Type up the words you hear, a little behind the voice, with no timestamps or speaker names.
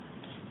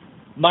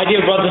My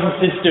dear brothers and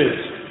sisters,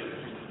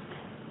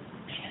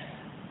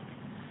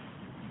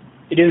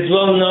 it is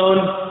well known,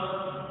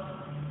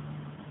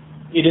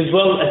 it is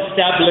well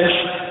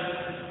established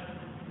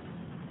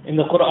in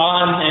the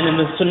Quran and in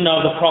the Sunnah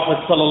of the Prophet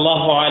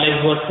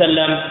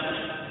ﷺ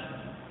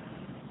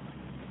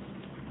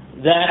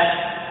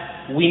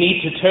that we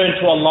need to turn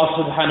to Allah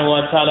subhanahu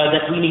wa ta'ala,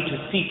 that we need to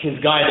seek His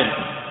guidance.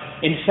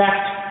 In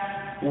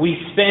fact, we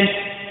spent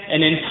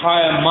an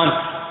entire month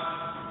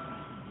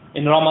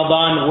in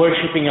Ramadan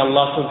worshipping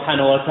Allah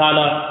subhanahu wa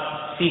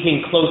ta'ala,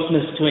 seeking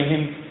closeness to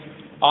Him,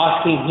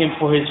 asking Him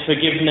for His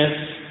forgiveness,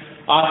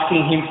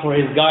 asking Him for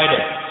His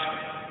guidance.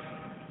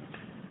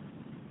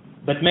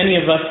 But many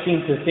of us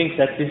seem to think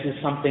that this is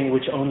something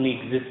which only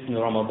exists in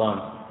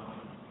Ramadan.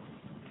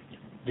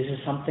 This is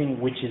something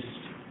which is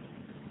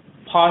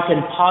part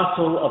and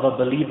parcel of a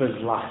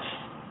believer's life.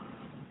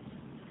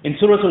 In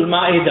Surah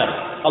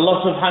Al-Ma'idah,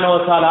 Allah subhanahu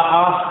wa ta'ala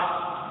asks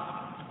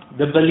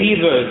the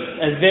believers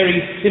a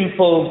very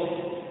simple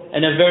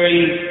and a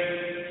very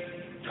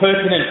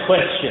pertinent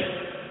question.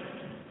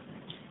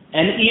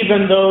 And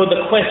even though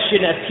the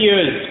question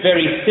appears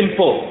very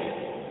simple,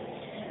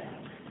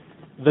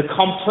 the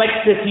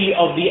complexity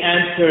of the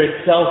answer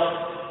itself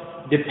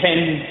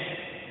depends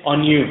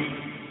on you.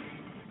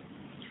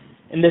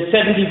 In the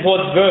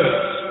 74th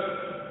verse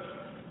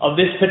of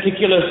this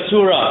particular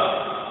surah,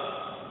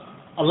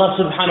 Allah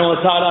subhanahu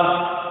wa ta'ala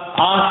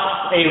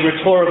asks a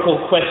rhetorical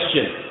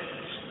question.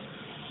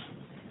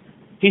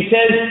 He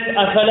says,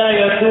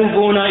 أَفَلَا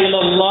يَتُوبُونَ إِلَى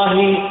اللَّهِ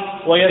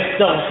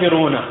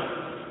وَيَسْتَغْفِرُونَ.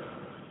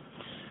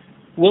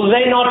 Will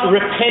they not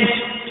repent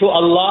to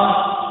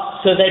Allah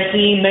so that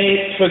He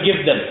may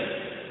forgive them?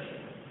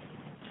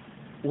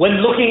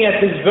 When looking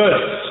at this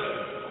verse,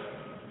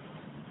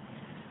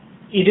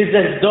 it is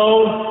as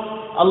though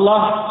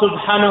Allah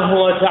subhanahu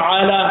wa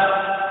ta'ala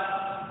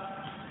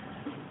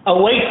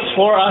awaits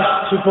for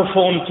us to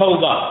perform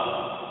tawbah.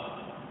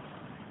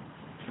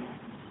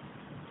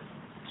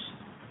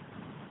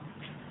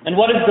 And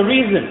what is the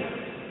reason?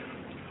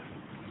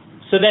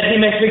 So that He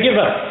may forgive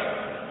us.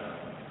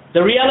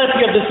 The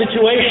reality of the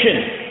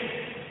situation,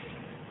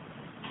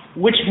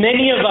 which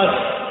many of us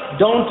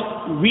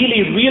don't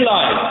really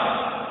realize,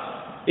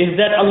 is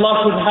that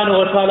Allah subhanahu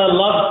wa ta'ala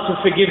loves to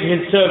forgive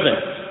His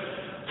servants,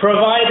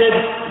 provided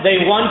they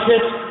want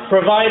it,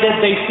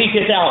 provided they seek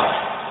it out.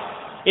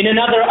 In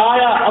another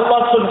ayah,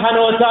 Allah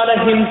subhanahu wa ta'ala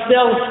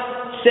Himself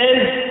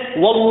says,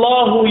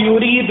 وَاللَّهُ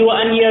يُرِيدُ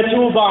أَن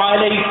يَتُوبَ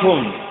عَلَيْكُمْ.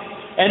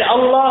 And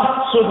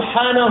Allah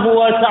subhanahu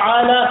wa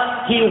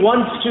ta'ala, He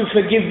wants to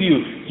forgive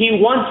you. He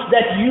wants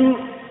that you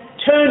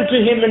turn to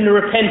Him in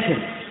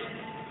repentance.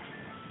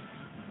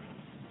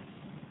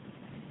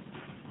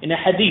 In a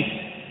hadith,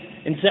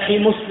 in Sahih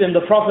Muslim,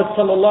 the Prophet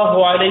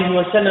sallallahu alayhi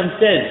wa sallam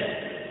says,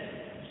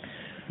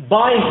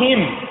 by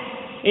Him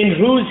in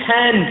whose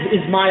hand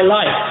is my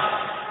life,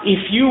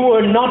 if you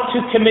were not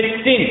to commit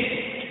sin,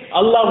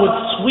 Allah would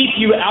sweep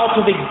you out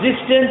of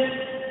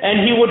existence,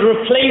 and He would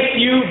replace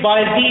you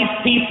by these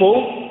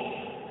people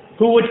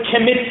who would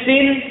commit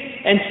sin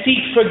and seek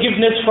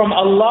forgiveness from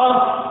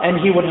Allah, and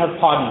He would have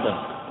pardoned them.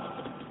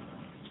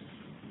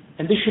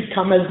 And this should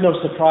come as no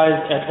surprise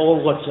at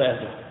all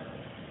whatsoever.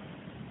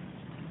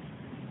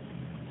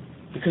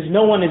 Because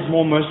no one is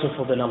more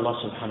merciful than Allah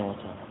subhanahu wa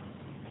ta'ala.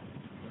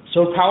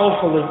 So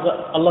powerful is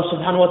Allah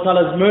subhanahu wa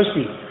ta'ala's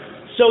mercy.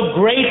 So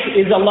great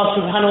is Allah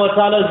subhanahu wa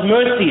ta'ala's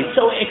mercy.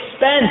 So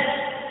expansive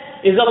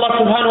is Allah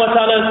subhanahu wa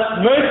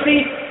ta'ala's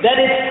mercy that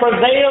it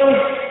prevails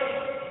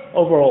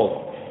over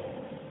all.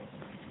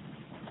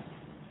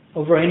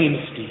 Over any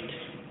mistake.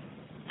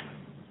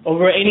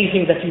 Over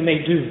anything that you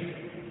may do.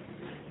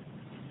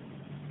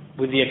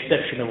 With the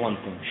exception of one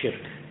thing,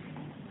 shirk.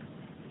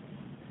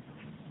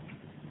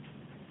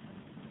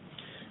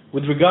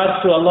 With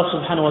regards to Allah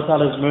subhanahu wa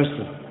ta'ala's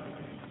mercy,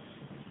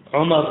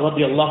 Umar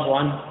radiallahu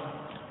anhu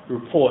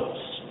reports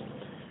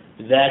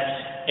that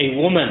a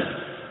woman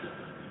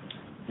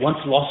once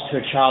lost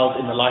her child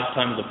in the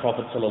lifetime of the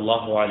Prophet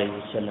sallallahu alaihi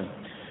wasallam,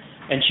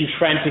 and she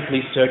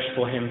frantically searched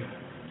for him.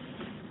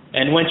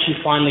 And when she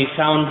finally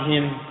found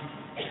him,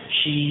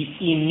 she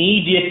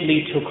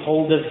immediately took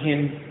hold of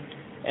him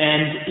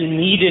and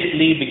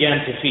immediately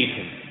began to feed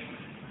him.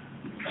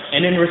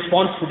 And in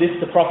response to this,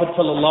 the Prophet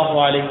sallallahu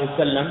alaihi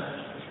wasallam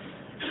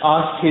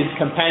asked his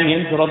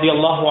companions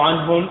radiallahu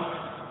anhum,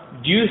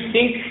 do you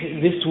think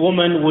this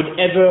woman would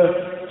ever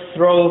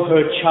throw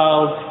her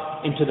child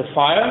into the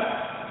fire?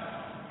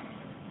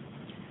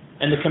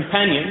 And the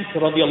companions,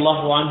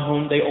 radiallahu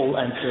anhum, they all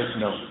answered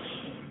no.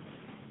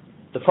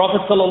 The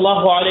Prophet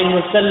sallallahu alayhi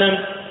wa sallam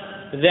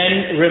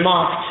then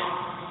remarked,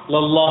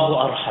 Lallahu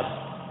arham.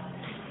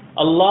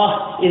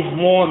 Allah is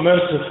more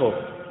merciful.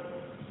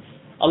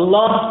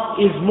 Allah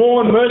is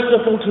more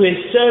merciful to His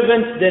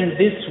servants than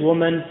this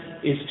woman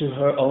is to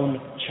her own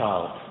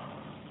child.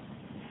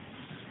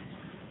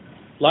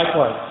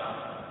 Likewise,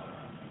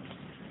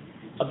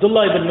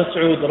 Abdullah ibn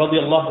Mas'ud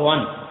radiallahu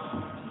anhu,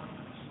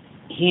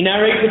 he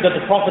narrated that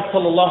the Prophet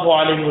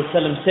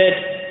ﷺ said,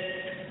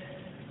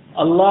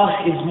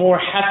 Allah is more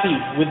happy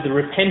with the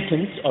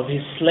repentance of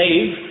His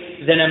slave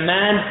than a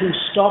man who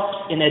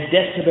stops in a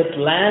desolate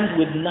land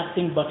with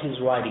nothing but his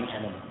riding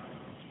animal.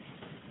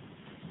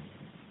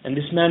 And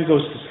this man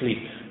goes to sleep.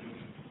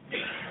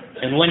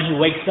 And when he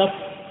wakes up,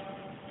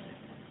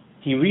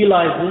 he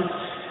realizes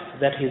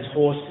that his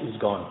horse is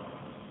gone.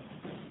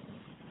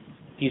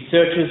 He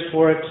searches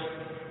for it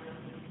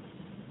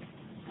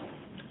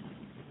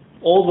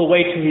all the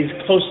way till he's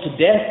close to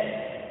death.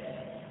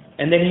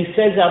 And then he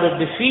says out of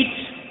defeat,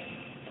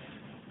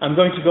 I'm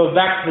going to go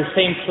back to the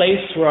same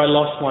place where I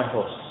lost my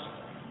horse.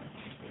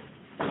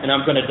 And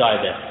I'm going to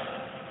die there.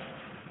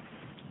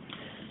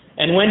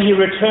 And when he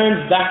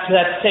returns back to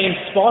that same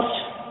spot,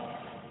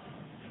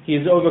 he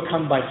is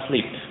overcome by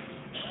sleep.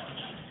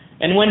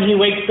 And when he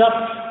wakes up,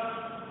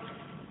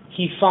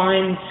 he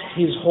finds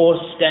his horse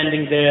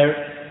standing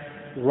there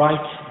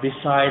right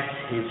beside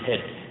his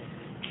head.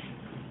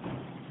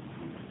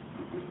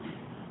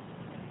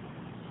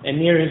 And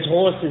near his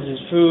horse is his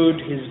food,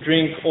 his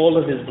drink, all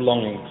of his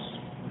belongings.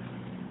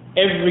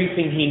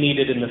 Everything he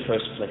needed in the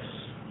first place.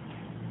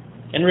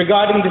 And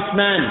regarding this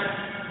man,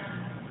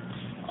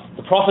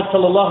 the Prophet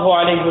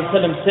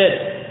ﷺ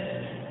said,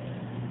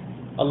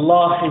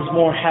 Allah is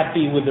more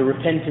happy with the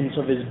repentance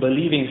of his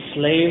believing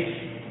slave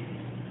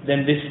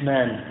than this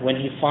man when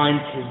he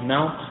finds his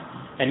mount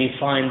and he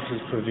finds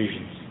his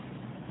provisions.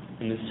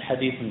 And this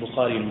hadith in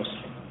Bukhari and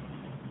Muslim.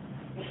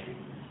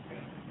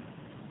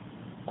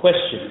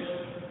 Question: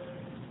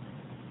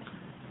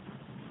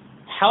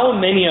 how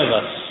many of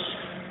us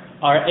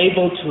are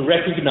able to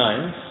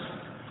recognize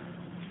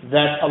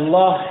that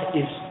Allah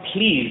is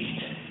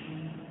pleased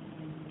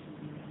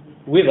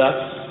with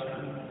us,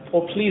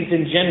 or pleased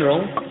in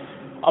general,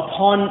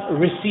 upon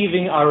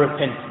receiving our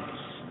repentance?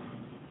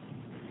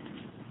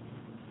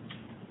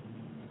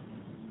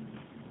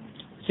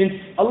 Since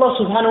Allah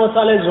subhanahu wa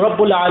ta'ala is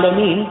Rabbul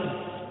Alameen,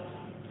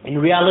 in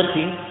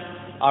reality,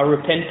 our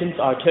repentance,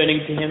 our turning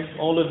to Him,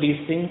 all of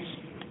these things,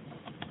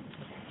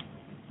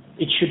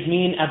 it should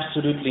mean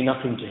absolutely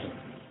nothing to Him.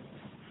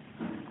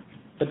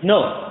 But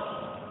no,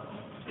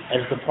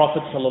 as the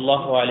Prophet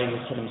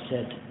ﷺ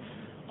said,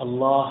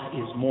 Allah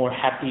is more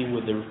happy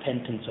with the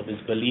repentance of His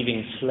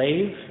believing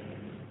slave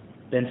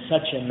than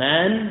such a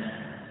man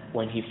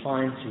when he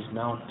finds his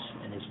mount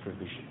and his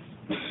provisions.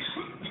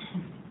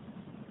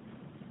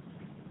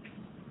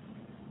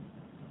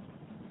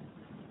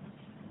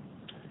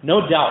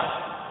 No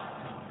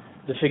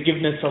doubt, the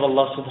forgiveness of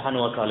Allah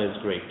subhanahu wa ta'ala is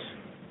great.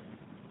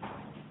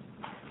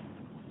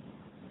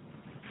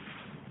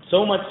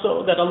 So much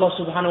so that Allah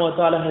subhanahu wa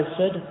ta'ala has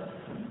said,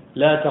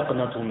 لا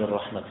تقنطوا من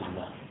رحمة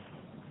الله.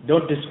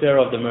 Don't despair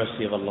of the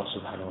mercy of Allah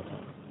subhanahu wa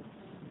ta'ala.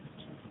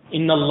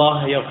 إن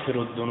الله يغفر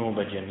الذنوب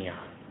جميعا.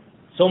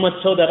 So much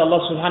so that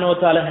Allah subhanahu wa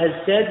ta'ala has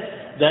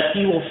said that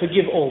He will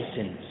forgive all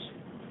sins.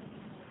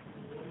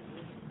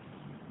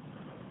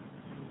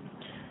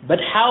 But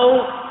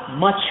how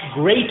much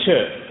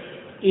greater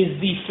is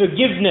the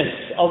forgiveness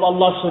of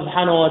Allah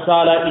subhanahu wa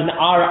ta'ala in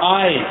our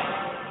eyes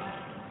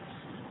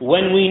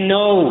when we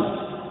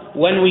know,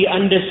 when we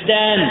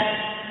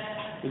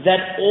understand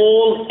that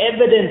all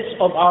evidence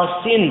of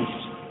our sins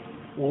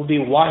will be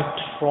wiped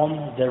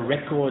from the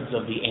records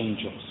of the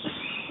angels.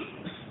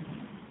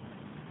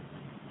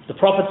 The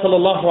Prophet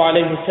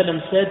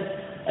ﷺ said,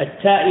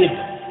 التائب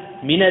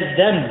من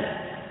الذنب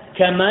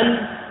كمن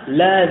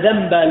لا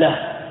ذنب له.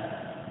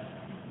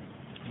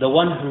 The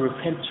one who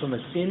repents from a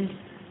sin,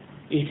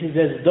 it is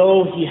as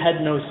though he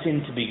had no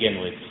sin to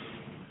begin with.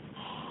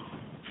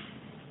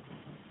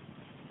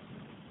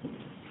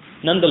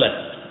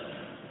 Nonetheless,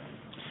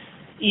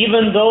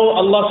 even though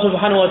Allah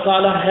subhanahu wa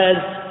ta'ala has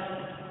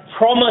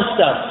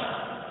promised us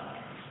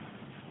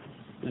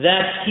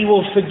that He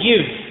will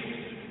forgive,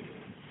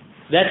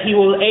 that He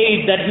will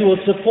aid, that He will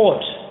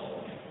support,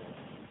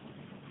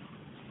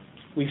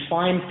 we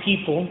find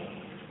people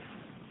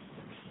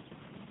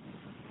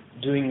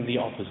doing the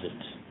opposite.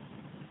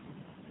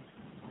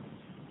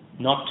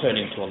 Not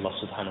turning to Allah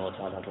subhanahu wa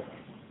ta'ala.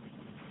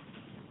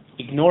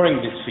 Ignoring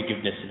this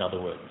forgiveness, in other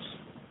words.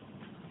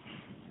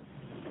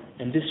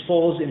 And this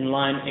falls in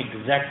line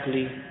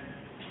exactly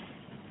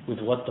with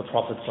what the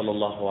Prophet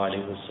sallallahu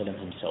alaihi wasallam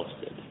himself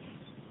said.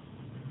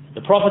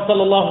 The Prophet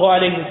sallallahu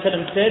alaihi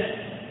wasallam said,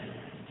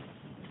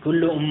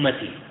 كل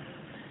أمتي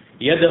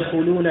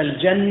يدخلون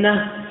الجنة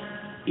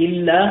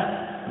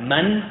إلا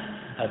من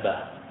أبى.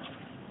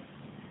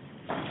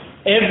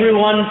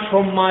 Everyone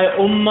from my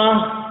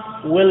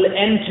ummah will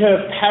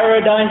enter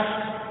paradise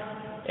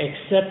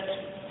except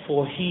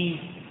for he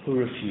who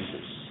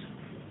refuses.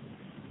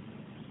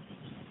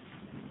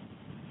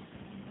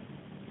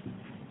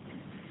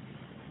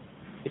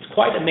 It's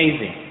quite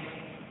amazing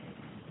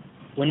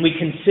when we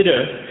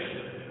consider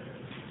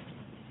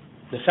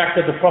the fact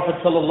that the Prophet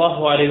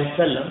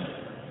ﷺ,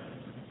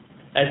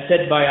 as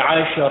said by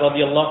Aisha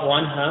radiallahu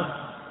anha,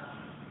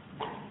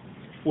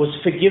 was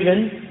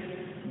forgiven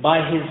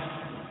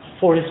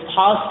for his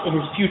past and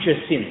his future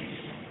sins.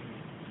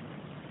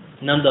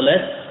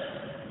 Nonetheless,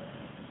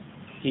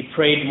 he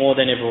prayed more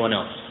than everyone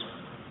else.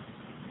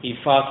 He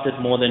fasted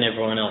more than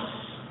everyone else.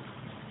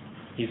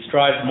 He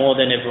strived more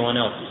than everyone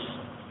else.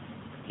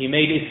 He He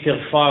made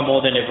istighfar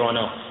more than everyone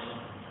else.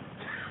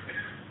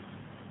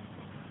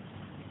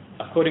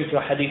 According to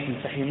a hadith in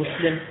Sahih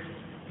Muslim,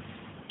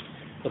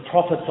 the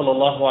Prophet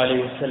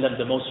ﷺ,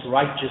 the most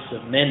righteous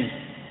of men,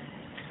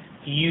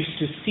 he used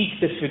to seek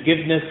the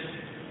forgiveness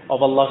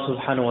of Allah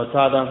subhanahu wa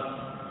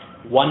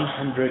ta'ala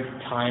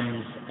 100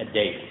 times a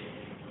day.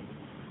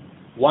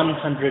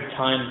 100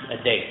 times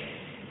a day.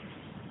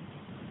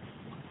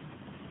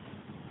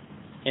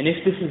 And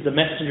if this is the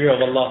Messenger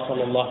of Allah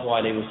sallallahu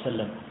alayhi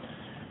wasallam,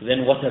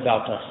 then what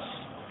about us?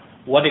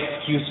 What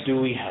excuse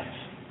do we have?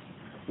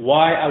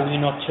 Why are we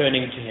not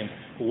turning to Him?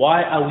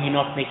 Why are we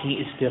not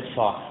making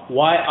istighfar?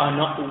 Why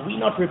are we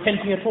not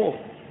repenting at all?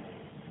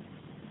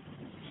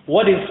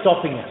 What is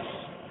stopping us?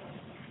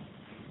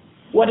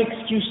 What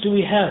excuse do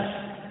we have?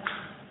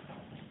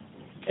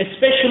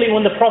 Especially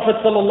when the Prophet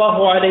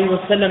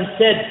ﷺ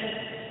said,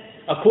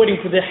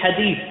 according to the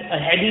hadith, a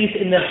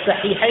hadith in the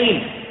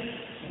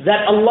Sahihain,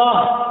 that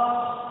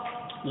Allah,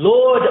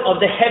 Lord of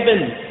the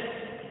heavens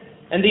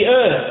and the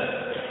earth,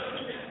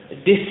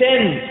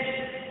 descends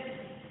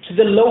to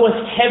the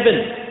lowest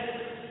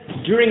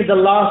heaven during the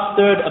last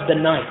third of the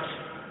night.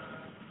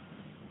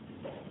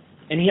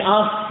 And He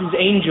asks His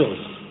angels,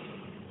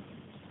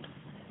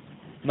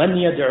 Man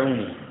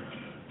yad'uni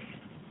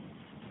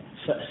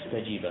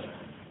fa'astajib lahu.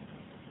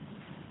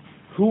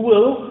 Who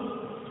will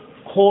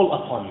call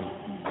upon me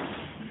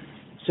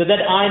so that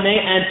I may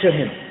answer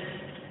him?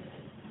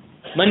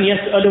 Man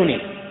yas'aluni.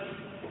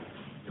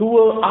 Who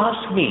will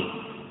ask me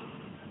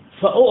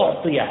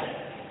fa'u'tiyah,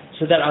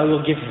 so that I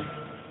will give him?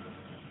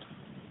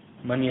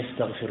 Man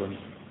yastaghfiruni.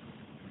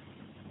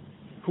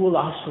 Who will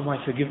ask for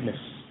my forgiveness?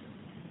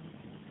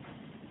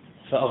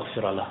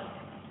 فَأَغْفِرَ لَهُ,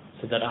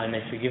 so that I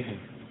may forgive him.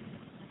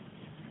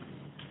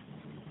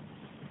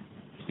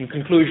 In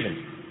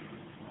conclusion,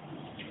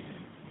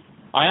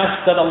 I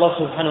ask that Allah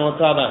subhanahu wa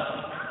ta'ala,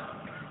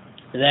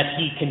 that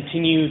He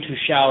continue to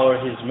shower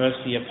His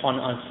mercy upon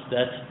us,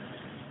 that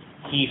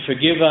He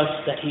forgive us,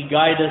 that He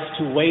guide us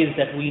to ways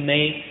that we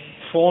may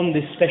form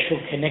this special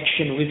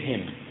connection with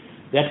Him,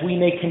 that we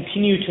may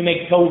continue to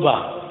make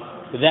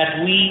tawbah,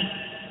 that we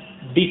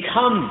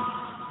become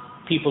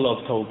people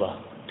of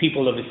tawbah,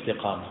 people of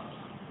istiqamah.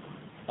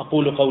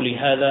 أقول قولي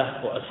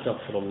هذا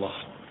وأستغفر الله.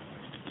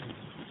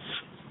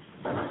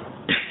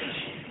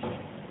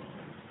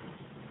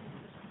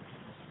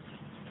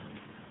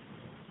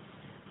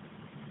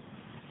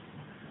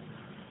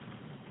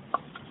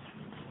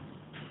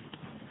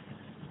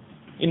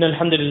 إن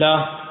الحمد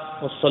لله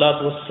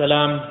والصلاة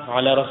والسلام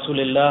على رسول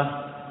الله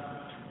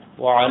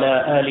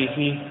وعلى آله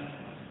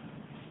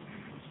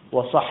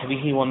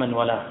وصحبه ومن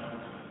والاه.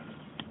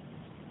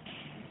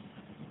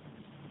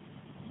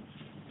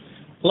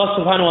 Allah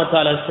subhanahu wa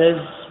ta'ala says,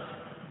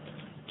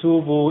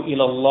 Tubu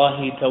ila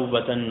Allahi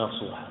tawbatan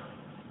nasuha.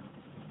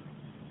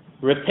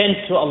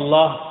 Repent to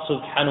Allah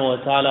subhanahu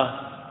wa ta'ala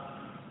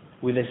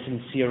with a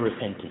sincere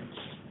repentance.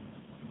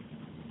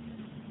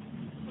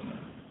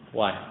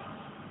 Why?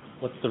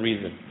 What's the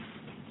reason?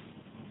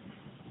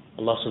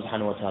 Allah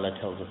subhanahu wa ta'ala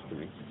tells us the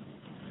reason.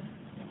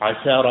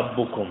 عَسَى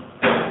رَبُّكُمْ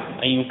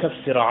أَن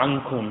يُكَفِّرَ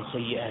عَنْكُمْ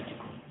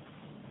سَيِّئَاتِكُمْ.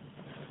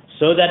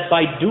 So that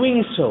by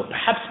doing so,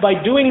 perhaps by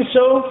doing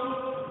so,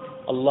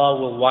 Allah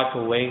will wipe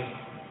away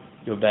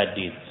your bad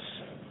deeds.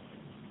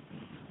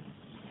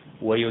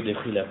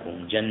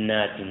 وَيُدْخِلَكُمْ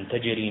جَنَّاتٍ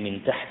تَجْرِي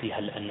مِنْ تَحْتِهَا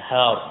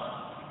الْأَنْهَارِ.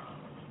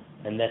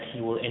 And that He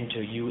will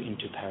enter you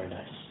into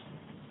paradise,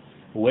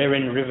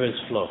 wherein rivers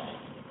flow.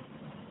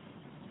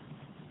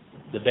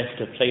 The best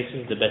of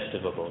places, the best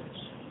of abodes.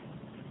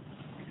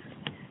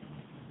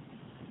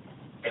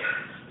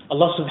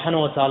 Allah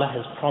subhanahu wa ta'ala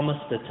has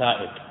promised the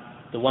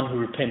ta'ib, the one who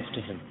repents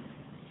to Him,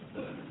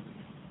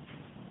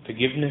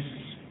 forgiveness.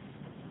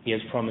 He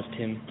has promised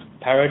him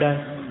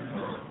paradise,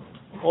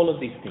 all of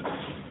these things.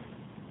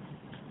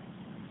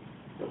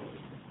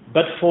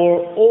 But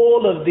for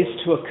all of this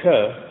to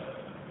occur,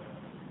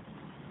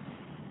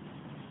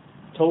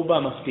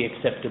 tawbah must be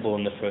acceptable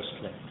in the first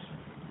place.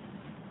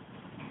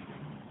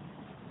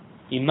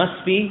 He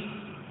must be,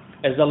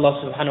 as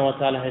Allah subhanahu wa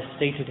ta'ala has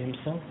stated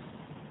Himself,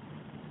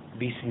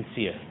 be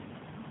sincere.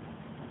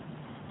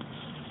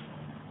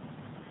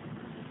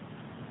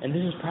 And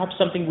this is perhaps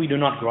something we do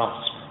not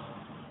grasp.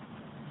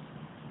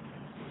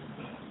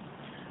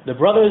 The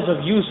brothers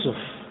of Yusuf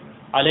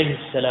alayhi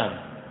salam,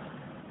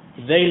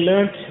 they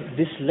learnt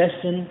this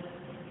lesson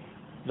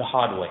the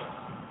hard way.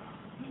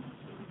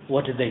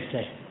 What did they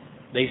say?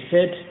 They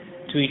said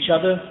to each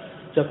other,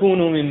 تَكُونُ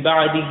مِن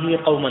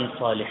بَعْدِهِ قَوْمًا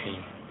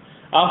صَالِحِينَ.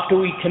 After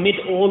we commit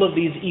all of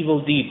these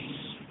evil deeds,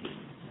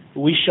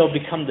 we shall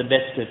become the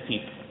best of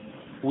people.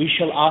 We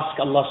shall ask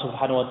Allah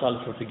subhanahu wa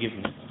ta'ala for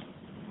forgiveness.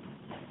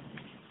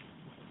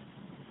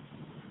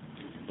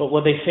 But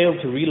what they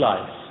failed to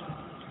realize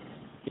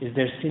is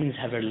their sins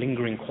have a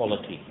lingering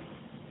quality.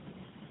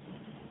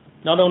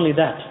 Not only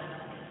that,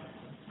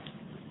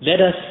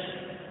 let us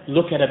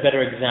look at a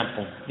better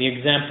example, the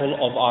example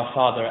of our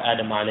father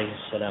Adam alayhi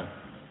salam.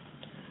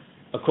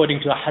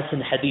 According to a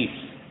Hasan hadith,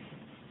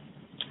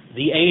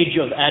 the age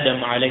of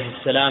Adam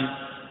alayhi salam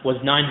was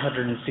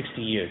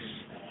 960 years.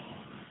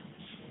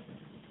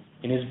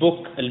 In his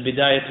book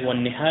Al-Bidayah wa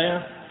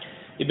Nihaya,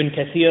 Ibn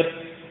Kathir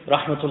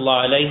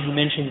rahmatullah alayhi, he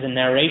mentions a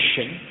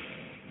narration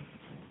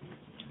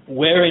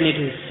wherein it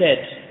is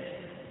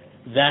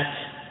said that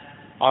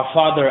our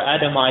father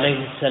Adam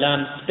alayhi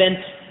salam spent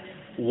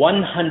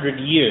 100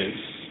 years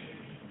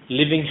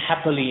living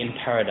happily in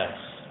paradise.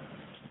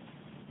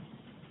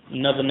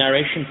 Another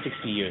narration,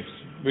 60 years.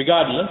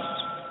 Regardless,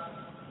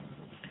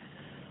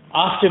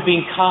 after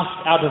being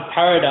cast out of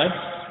paradise,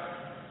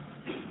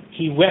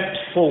 he wept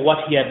for what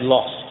he had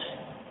lost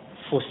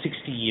for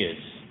 60 years.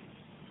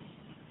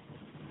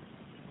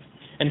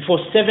 And for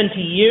 70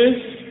 years,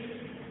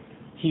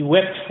 he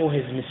wept for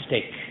his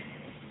mistake.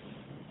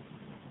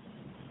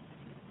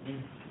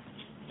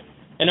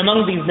 And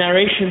among these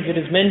narrations it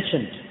is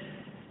mentioned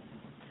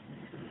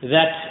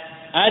that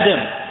Adam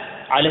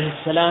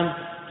alayhi salam,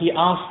 he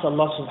asked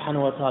Allah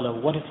subhanahu wa ta'ala,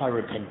 what if I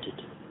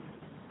repented?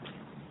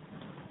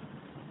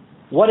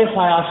 What if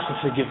I asked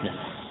for forgiveness?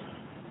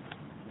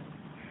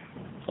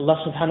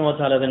 Allah subhanahu wa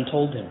ta'ala then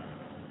told him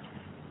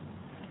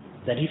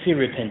that if he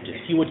repented,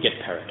 he would get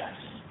paradise.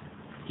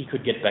 He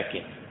could get back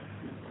in.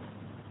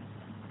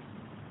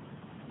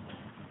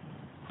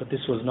 But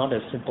this was not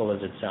as simple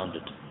as it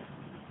sounded.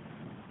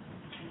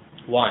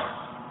 Why?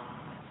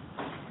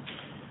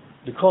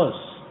 Because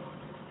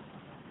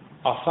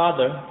our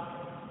father,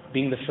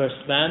 being the first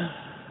man,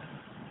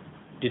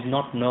 did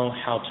not know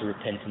how to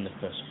repent in the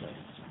first place.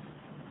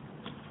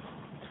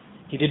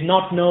 He did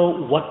not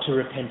know what to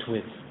repent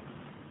with.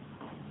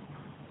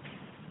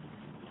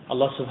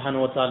 Allah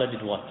subhanahu wa ta'ala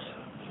did what?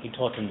 He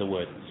taught him the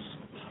words.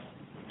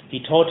 He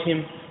taught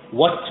him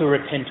what to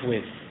repent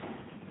with.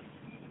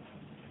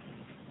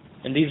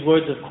 And these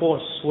words, of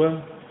course,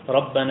 were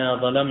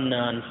رَبَّنَا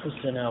ظَلَمْنَا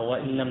أَنفُسَنَا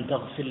وَإِن لَمْ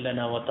تَغْفِرْ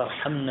لَنَا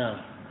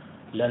وَتَرْحَمْنَا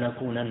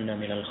لَنَكُونَنَّ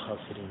مِنَ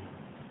الْخَاسِرِينَ.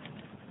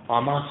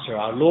 Our Master,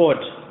 our Lord,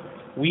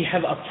 we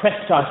have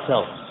oppressed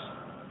ourselves.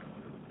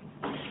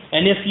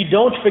 And if you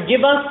don't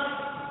forgive us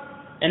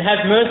and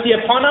have mercy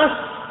upon us,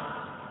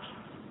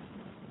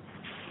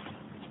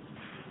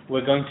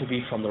 we're going to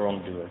be from the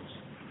wrongdoers.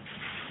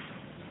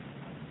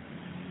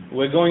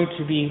 We're going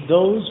to be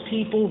those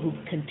people who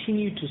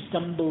continue to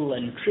stumble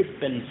and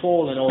trip and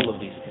fall and all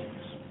of these things.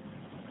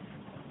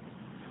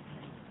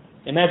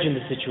 Imagine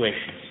the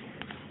situations.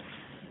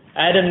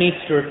 Adam needs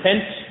to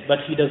repent, but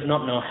he does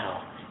not know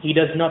how. He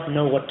does not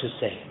know what to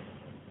say.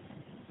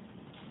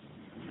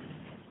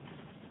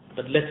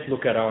 But let's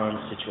look at our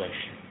own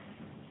situation.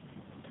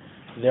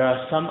 There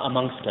are some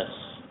amongst us,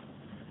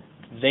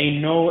 they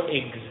know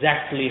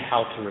exactly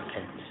how to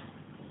repent.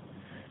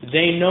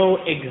 They know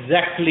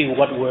exactly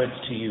what words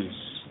to use.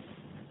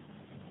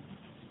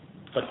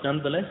 But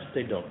nonetheless,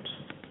 they don't.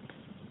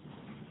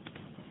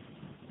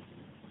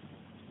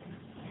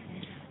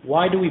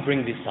 Why do we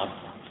bring this up?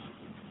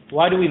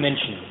 Why do we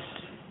mention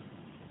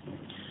this?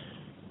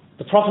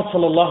 The Prophet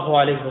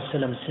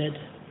ﷺ said,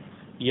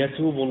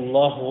 يَتُوبُ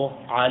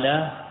اللَّهُ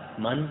عَلَى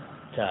مَنْ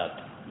تَابَ.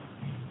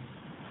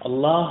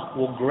 Allah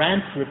will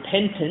grant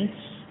repentance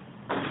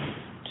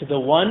to the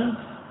one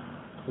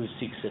who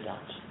seeks it out.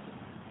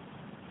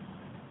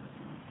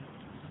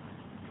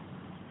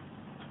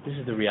 This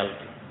is the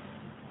reality.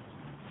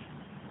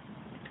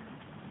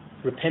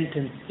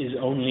 Repentance is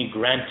only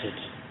granted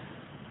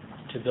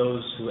to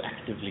those who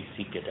actively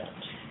seek it out.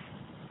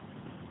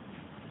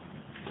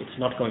 It's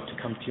not going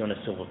to come to you on a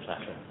silver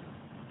platter.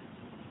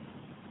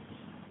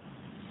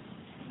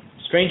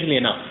 Strangely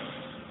enough,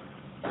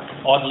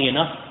 oddly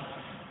enough,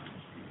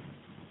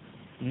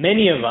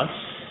 many of us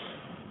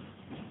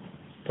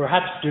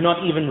perhaps do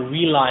not even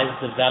realize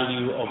the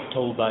value of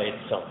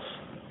Tawbah itself.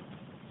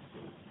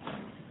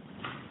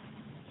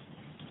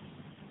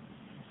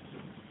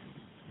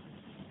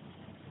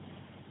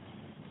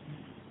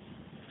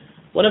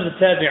 One of the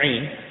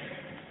Tabi'een,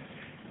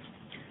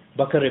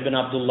 Bakr ibn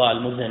Abdullah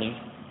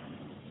al-Muzani,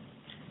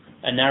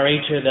 a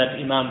narrator that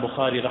Imam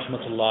Bukhari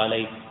rahmatullah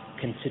alayhi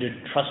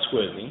considered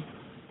trustworthy,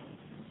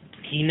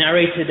 he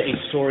narrated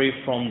a story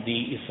from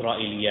the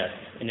Israeliyat.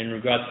 And in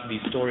regards to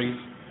these stories,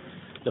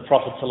 the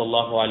Prophet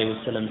sallallahu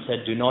alaihi wasallam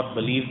said, do not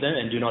believe them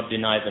and do not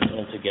deny them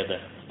altogether.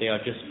 They are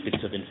just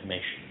bits of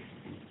information.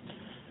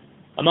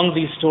 Among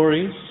these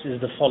stories is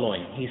the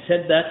following. He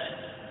said that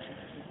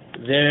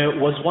there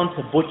was once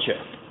a butcher,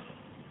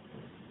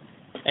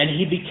 and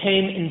he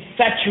became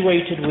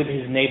infatuated with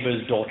his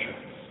neighbor's daughter.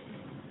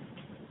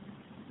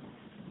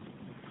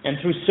 And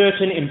through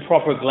certain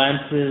improper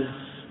glances,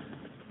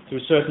 through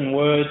certain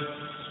words,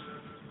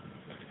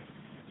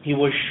 he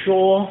was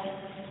sure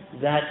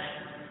that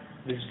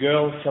this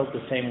girl felt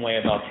the same way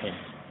about him.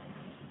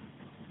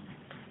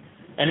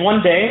 And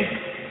one day,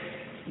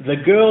 the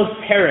girl's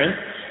parents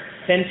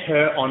sent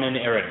her on an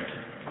errand.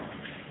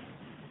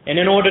 And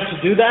in order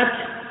to do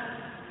that,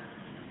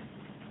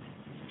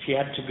 she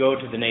had to go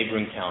to the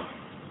neighboring town.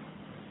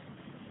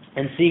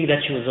 And seeing that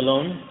she was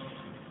alone,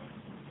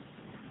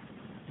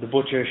 the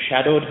butcher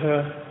shadowed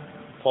her,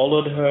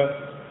 followed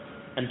her,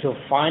 until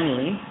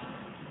finally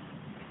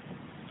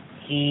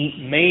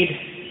he made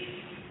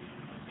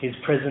his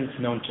presence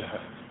known to her.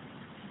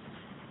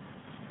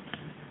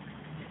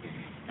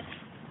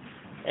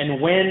 And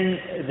when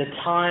the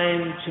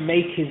time to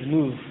make his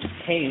move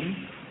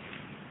came,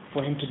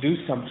 for him to do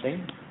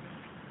something,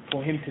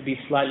 for him to be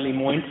slightly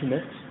more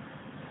intimate,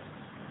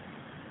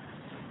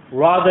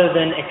 rather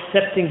than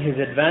accepting his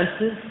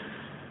advances,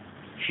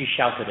 she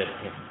shouted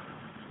at him.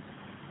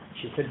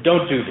 She said,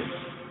 "Don't do this.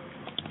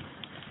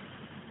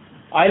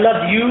 I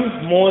love you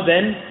more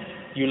than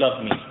you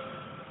love me,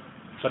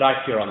 but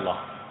I fear Allah."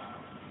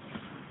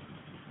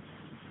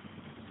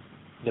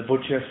 The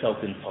butcher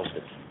felt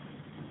insulted.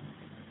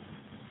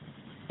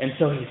 And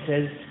so he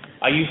says,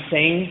 "Are you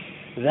saying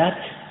that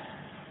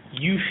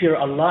you fear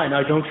Allah and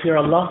I don't fear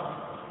Allah?"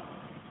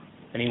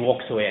 And he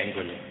walks away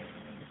angrily.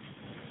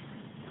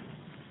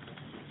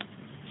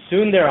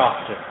 Soon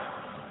thereafter,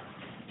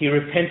 he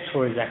repents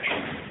for his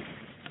action.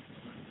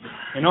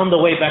 And on the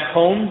way back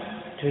home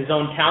to his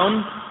own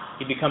town,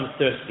 he becomes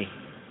thirsty.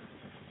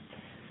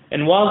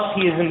 And whilst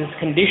he is in this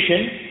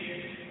condition,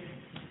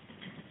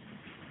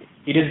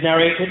 it is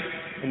narrated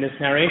in this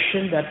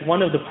narration that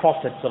one of the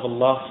prophets of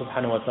Allah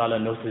subhanahu wa ta'ala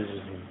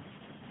notices him.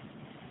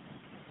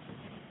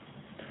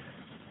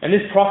 And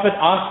this prophet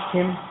asks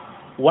him,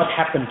 "What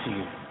happened to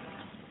you?"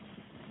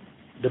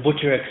 The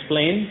butcher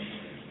explains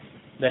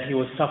that he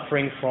was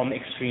suffering from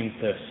extreme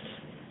thirst.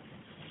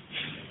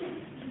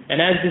 And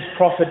as this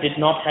prophet did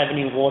not have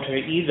any water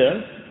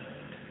either,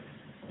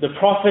 the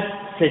prophet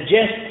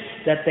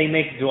suggests that they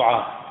make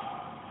dua.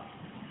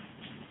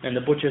 And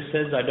the butcher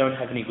says, "I don't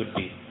have any good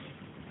deeds."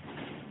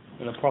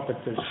 And the prophet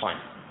says, "Fine.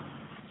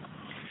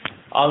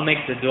 I'll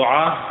make the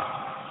dua.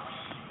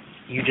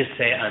 You just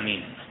say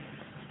Ameen."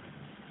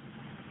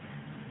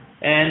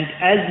 And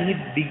as he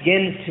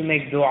begins to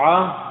make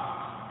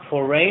dua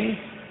for rain,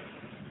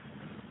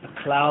 a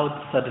cloud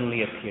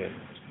suddenly appears.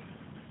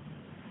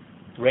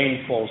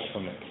 Rain falls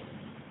from it.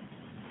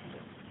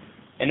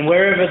 And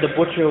wherever the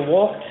butcher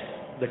walked,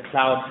 the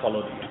cloud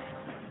followed him.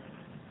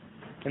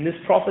 And this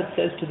prophet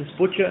says to this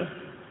butcher,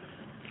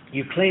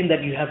 "You claim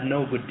that you have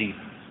no good deeds.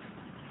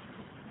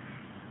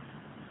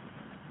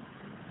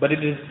 But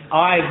it is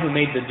I who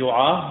made the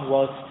dua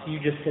whilst you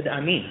just said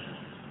Ameen.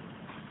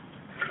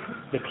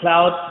 The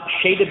cloud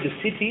shaded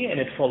the city and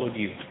it followed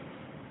you.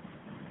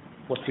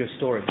 What's your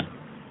story?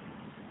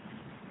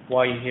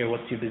 Why are you here?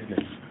 What's your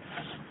business?"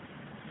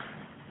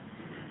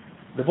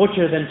 The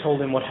butcher then told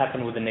him what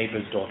happened with the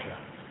neighbor's daughter.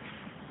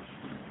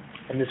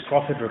 And this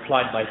prophet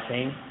replied by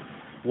saying,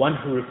 "One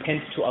who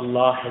repents to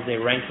Allah has a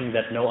ranking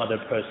that no other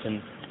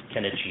person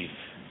can achieve."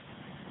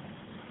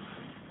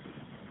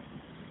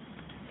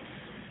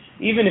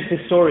 Even if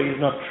this story is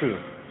not true,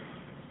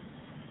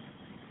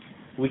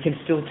 we can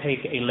still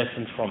take a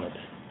lesson from it.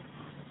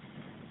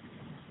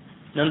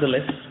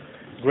 Nonetheless,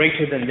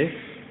 greater than this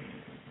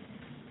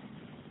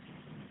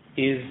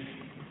is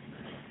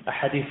a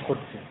hadith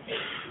Qudsi.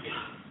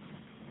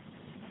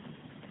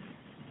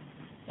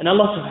 And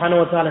Allah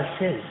subhanahu wa ta'ala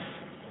says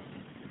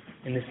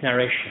in this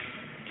narration,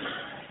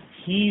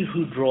 "He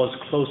who draws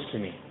close to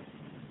me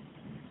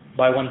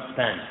by one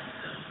span,"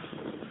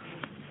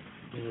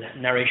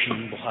 narration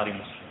in Bukhari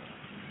Muslim,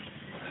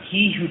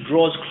 "He who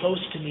draws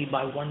close to me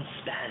by one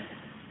span,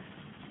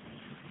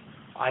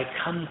 I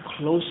come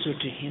closer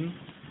to him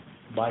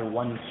by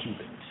one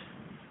cubit.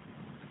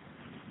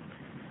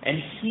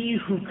 And he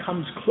who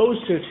comes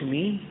closer to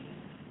me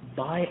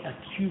by a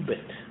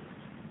cubit,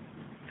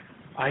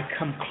 I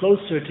come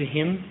closer to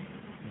him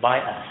by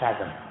a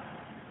fathom.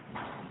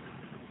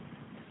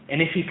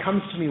 And if he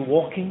comes to me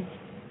walking,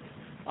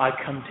 I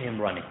come to him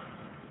running."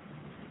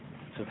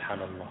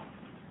 Subhanallah.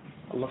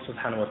 Allah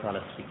subhanahu wa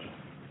ta'ala speaking.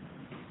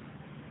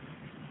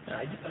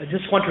 I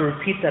just want to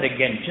repeat that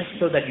again, just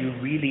so that you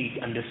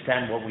really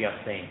understand what we are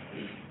saying.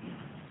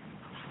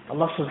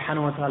 Allah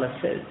subhanahu wa ta'ala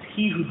says,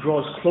 "He who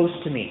draws close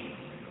to me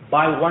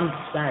by one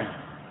span,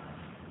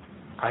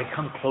 I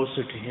come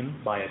closer to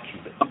him by a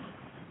cubit.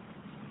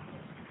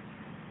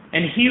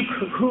 And he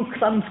who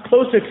comes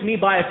closer to me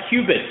by a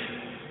cubit,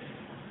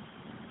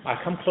 I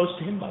come close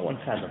to him by one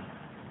fathom,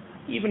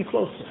 even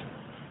closer.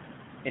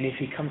 And if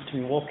he comes to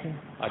me walking,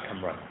 I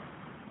come running."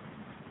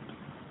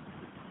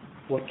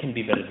 What can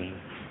be better than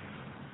this?